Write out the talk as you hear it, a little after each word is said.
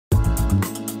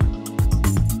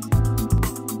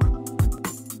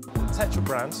Tetra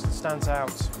brand stands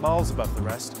out miles above the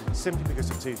rest simply because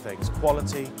of two things: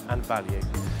 quality and value.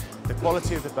 The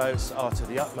quality of the boats are to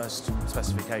the utmost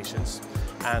specifications,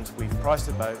 and we've priced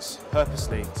the boats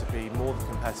purposely to be more than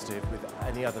competitive with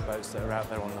any other boats that are out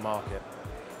there on the market.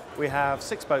 We have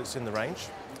 6 boats in the range,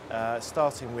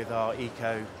 starting with our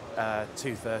Eco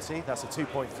 230. That's a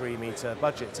 2.3 metre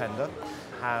budget tender.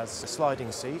 Has a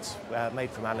sliding seat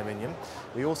made from aluminium.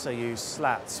 We also use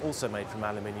slats, also made from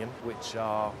aluminium, which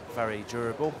are very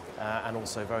durable and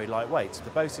also very lightweight. The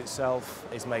boat itself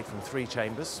is made from 3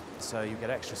 chambers, so you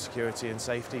get extra security and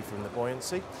safety from the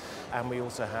buoyancy. And we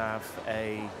also have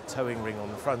a towing ring on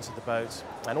the front of the boat,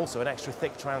 and also an extra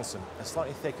thick transom,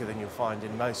 slightly thicker than you'll find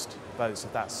in most boats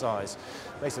of that size.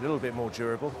 Makes it a little bit more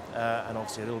durable and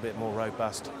obviously a little bit more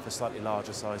robust for slightly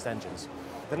larger sized engines.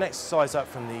 The next size up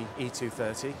from the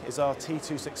E230 is our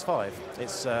T265.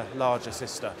 It's a larger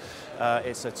sister.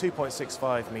 It's a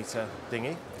 2.65 metre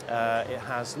dinghy. It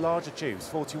has larger tubes,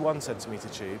 41 centimetre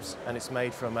tubes, and it's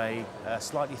made from a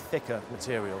slightly thicker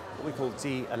material, what we call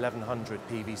D1100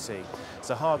 PVC. It's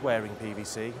a hard-wearing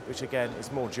PVC, which again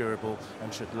is more durable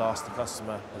and should last the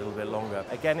customer a little bit longer.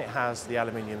 Again, it has the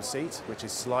aluminium seat, which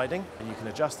is sliding, and you can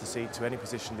adjust the seat to any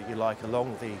position that you like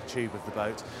along the tube of the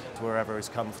boat to wherever is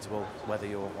comfortable, whether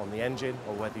you're on the engine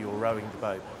or whether you're rowing the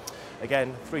boat.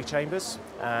 Again, 3 chambers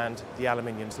and the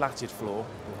aluminium slatted floor,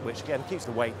 which again keeps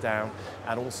the weight down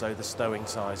and also the stowing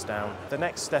size down. The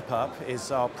next step up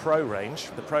is our Pro range.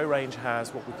 The Pro range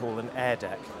has what we call an air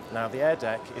deck. Now, the air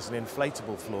deck is an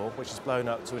inflatable floor which is blown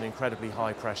up to an incredibly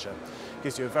high pressure. It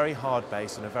gives you a very hard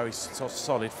base and a very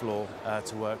solid floor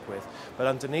to work with. But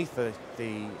underneath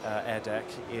the air deck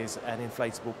is an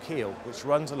inflatable keel which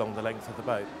runs along the length of the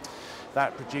boat.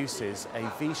 That produces a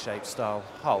V-shaped style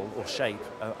hull or shape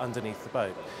underneath the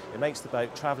boat. It makes the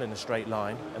boat travel in a straight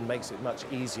line and makes it much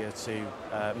easier to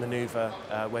manoeuvre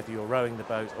whether you're rowing the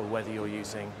boat or whether you're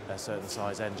using a certain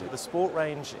size engine. The sport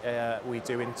range we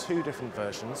do in 2 different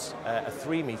versions, a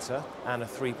 3 metre and a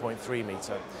 3.3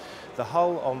 metre. The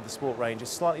hull on the sport range is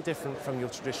slightly different from your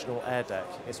traditional air deck.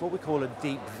 It's what we call a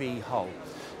deep V hull.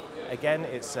 Again,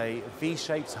 it's a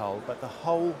V-shaped hull, but the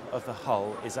whole of the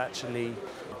hull is actually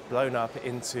blown up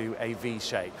into a V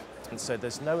shape. And so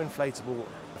there's no inflatable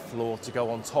floor to go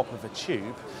on top of a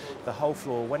tube. The whole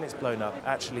floor, when it's blown up,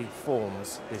 actually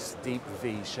forms this deep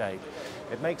V shape.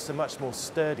 It makes a much more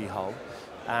sturdy hull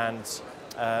and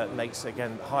makes,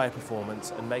 again, higher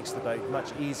performance and makes the boat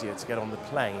much easier to get on the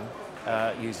plane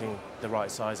using the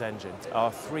right size engine.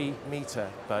 Our 3 metre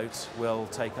boat will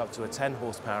take up to a 10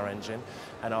 horsepower engine,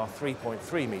 and our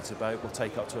 3.3 metre boat will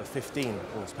take up to a 15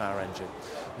 horsepower engine,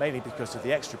 mainly because of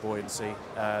the extra buoyancy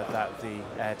that the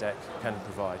air deck can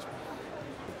provide.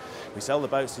 We sell the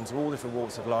boats into all different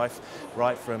walks of life,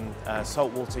 right from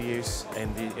saltwater use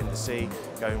in the sea,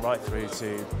 going right through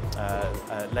to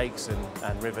lakes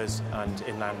and rivers and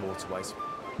inland waterways.